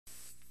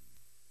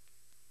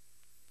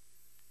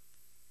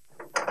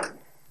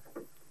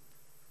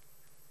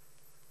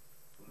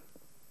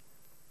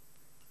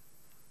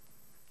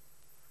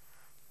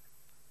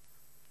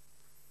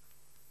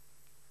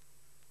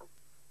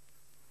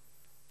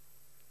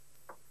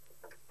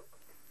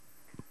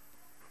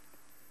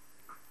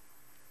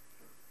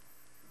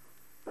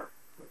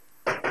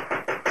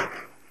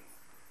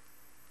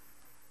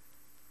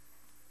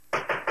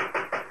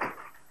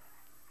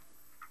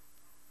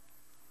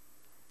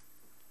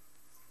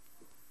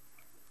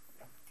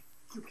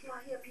You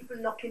can't hear people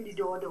knocking the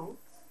door, though.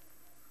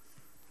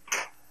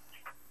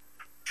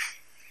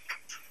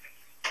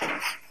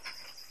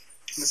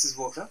 Mrs.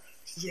 Walker?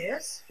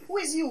 Yes? Who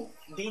is you?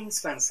 Dean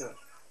Spencer,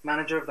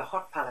 manager of the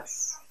Hot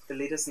Palace, the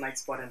latest night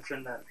spot in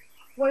Trinidad.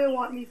 What you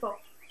want me for?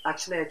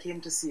 Actually, I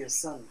came to see your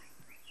son.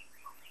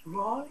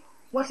 Roy?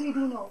 What do you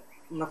do now?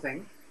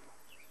 Nothing.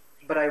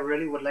 But I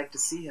really would like to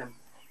see him.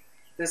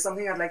 There's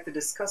something I'd like to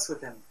discuss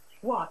with him.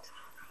 What?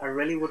 I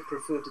really would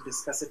prefer to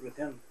discuss it with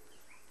him.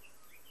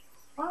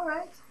 All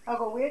right. I'll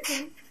go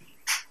waiting.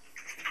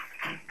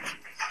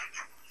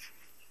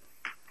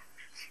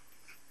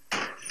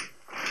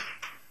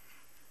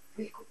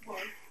 Wake up, boy.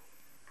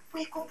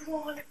 Wake up,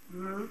 Wall.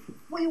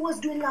 What you was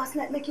doing last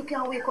night make you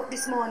can't wake up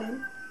this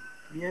morning?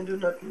 Me ain't do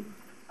nothing.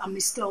 And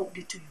Mr. out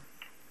there to you.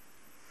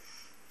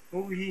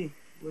 Who he?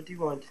 What do you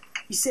want?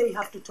 He say he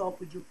have to talk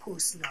with you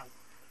personal.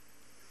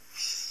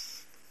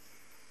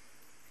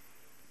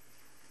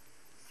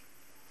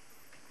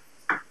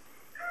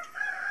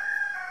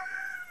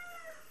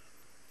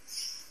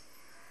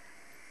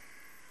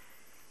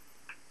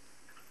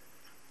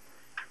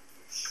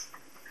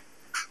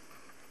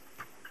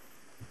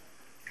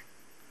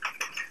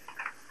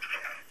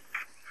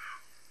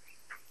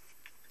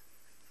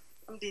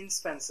 I'm Dean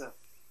Spencer.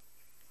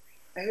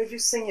 I heard you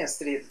sing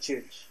yesterday at the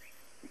church.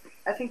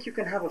 I think you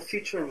can have a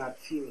future in that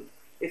field,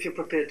 if you're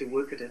prepared to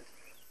work at it.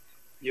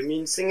 You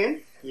mean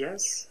singing?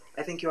 Yes,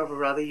 I think you have a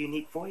rather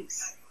unique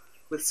voice.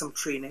 With some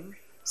training,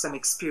 some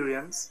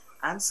experience,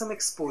 and some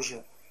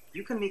exposure,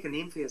 you can make a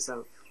name for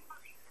yourself.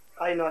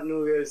 I not no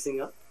real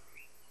singer.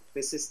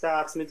 My sister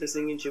asked me to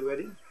sing in your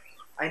wedding.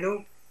 I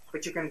know,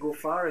 but you can go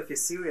far if you're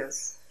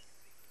serious.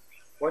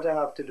 What I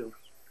have to do?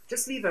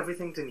 Just leave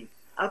everything to me.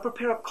 I'll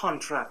prepare a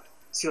contract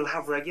so you'll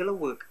have regular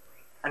work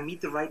and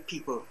meet the right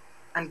people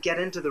and get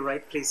into the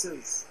right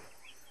places.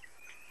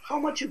 How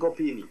much you go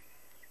pay me?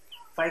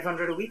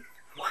 500 a week?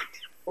 What?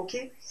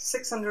 Okay,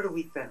 600 a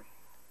week then.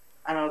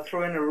 And I'll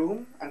throw in a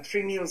room and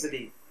 3 meals a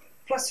day,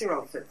 plus your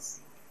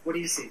outfits. What do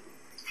you say?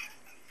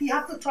 We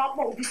have to talk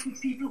about this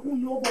with people who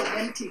know about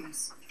them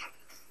things.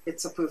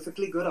 It's a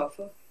perfectly good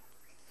offer.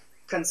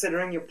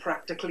 Considering you're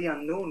practically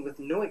unknown with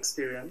no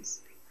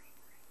experience,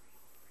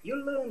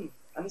 you'll learn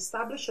and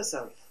establish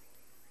yourself.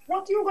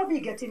 What you gonna be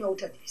getting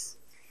out of this?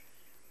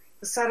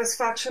 The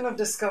satisfaction of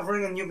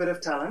discovering a new bit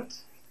of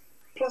talent,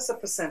 plus a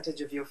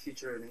percentage of your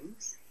future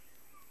earnings.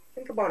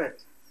 Think about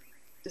it.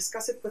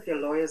 Discuss it with your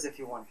lawyers if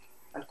you want,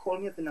 and call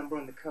me at the number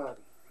on the card,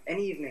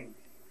 any evening,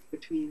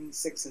 between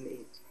 6 and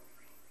 8.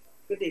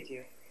 Good day to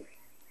you.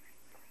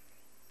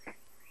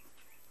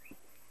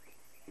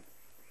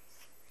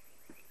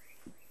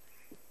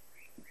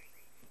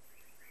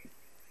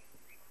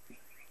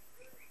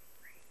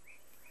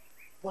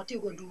 What you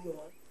gonna do,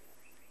 Roy?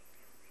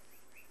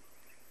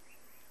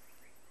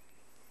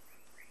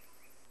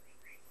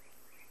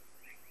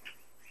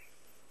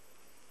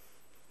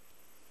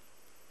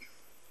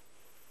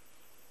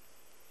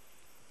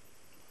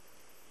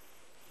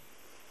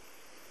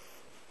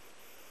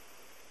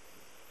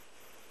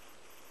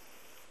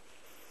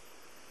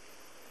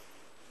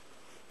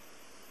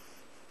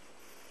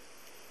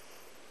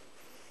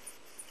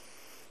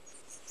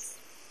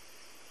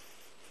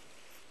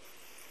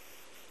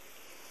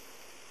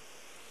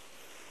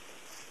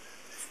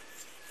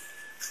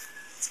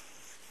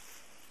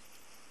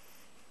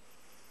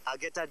 I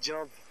get a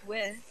job.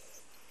 Where?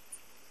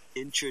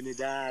 In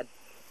Trinidad.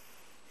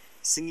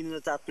 Singing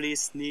at a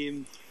place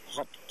named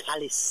Hot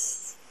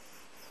Palace.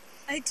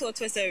 I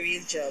thought it was a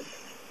real job.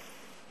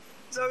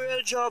 It's a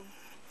real job.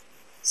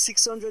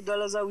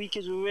 $600 a week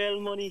is real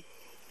money.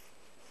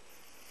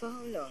 For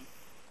how long?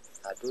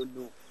 I don't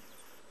know.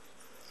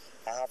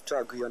 I have to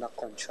agree on a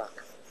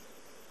contract.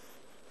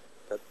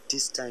 But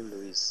this time,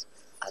 Louise,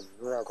 I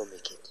know I'm gonna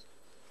make it.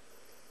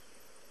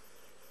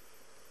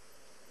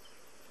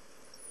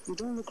 You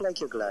don't look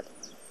like you're glad.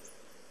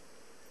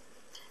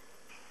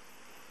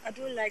 I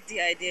don't like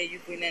the idea you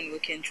going and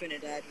work in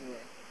Trinidad more.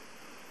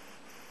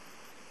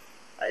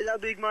 I'm a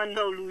big man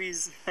now,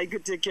 Louise. I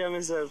could take care of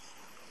myself.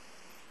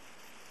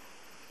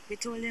 We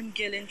told him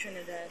girl in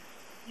Trinidad.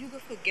 You go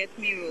forget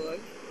me, Roy.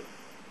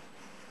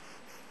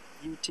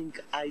 You think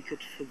I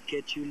could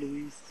forget you,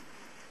 Louise?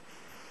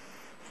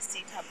 I see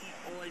it happen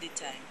all the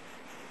time.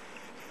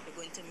 You're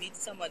going to meet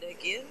some other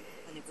girl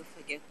and you go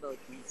forget about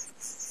me.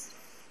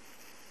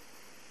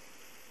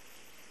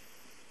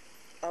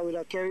 I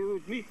will carry you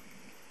with me.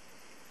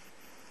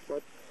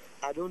 But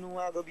I don't know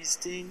where I'm going to be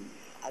staying.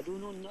 I don't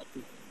know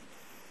nothing.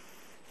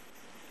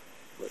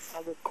 But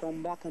I will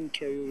come back and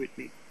carry you with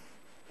me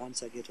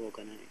once I get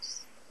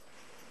organized.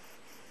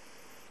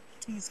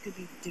 Things could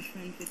be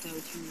different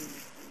without you.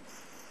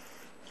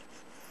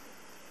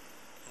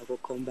 I will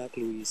come back,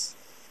 Louise.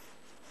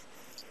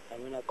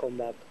 And when I come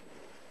back,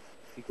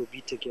 we will be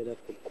together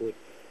for good.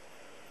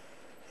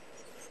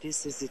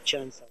 This is the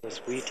chance I was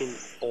waiting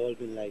all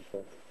my life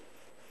for.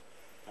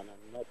 And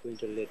I'm not going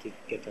to let it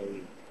get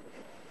away.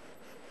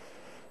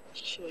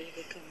 Sure you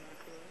will come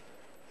back,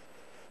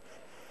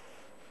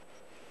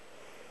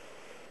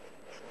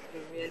 Roy?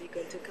 You're really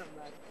going to come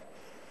back?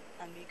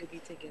 and we could be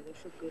together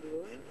for good,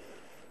 Roy.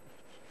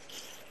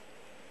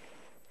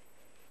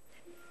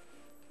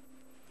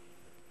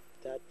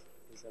 That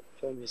is a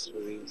promise,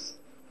 Louise.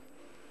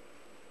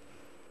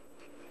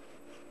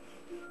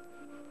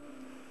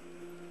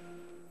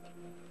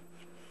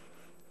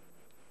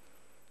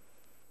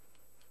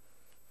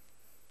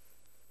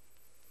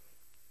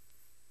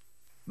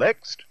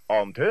 Next,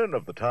 on Turn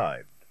of the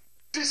Tide.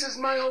 This is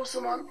my house,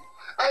 man.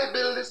 I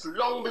built this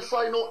long before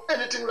I know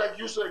anything like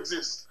used to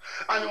exist.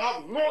 And you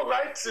have no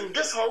rights in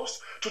this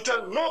house to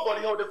tell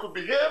nobody how they could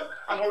behave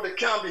and how they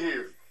can't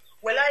behave.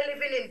 Well, I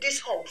live in this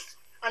house,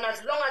 and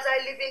as long as I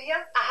live in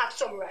here, I have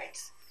some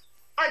rights.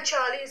 And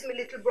Charlie is my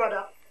little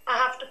brother. I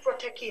have to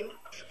protect him.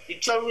 The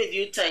trouble with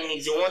you, Tiny,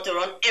 is you want to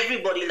run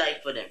everybody's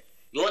life for them.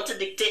 You want to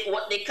dictate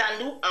what they can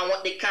do and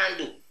what they can't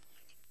do.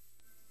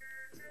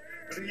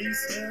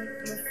 Please help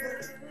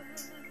me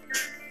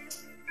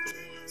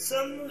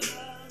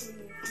somehow.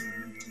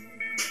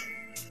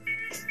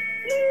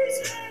 Please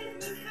help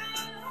me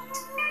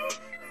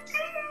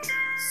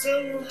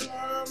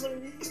somehow.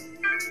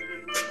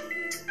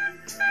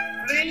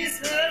 Please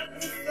help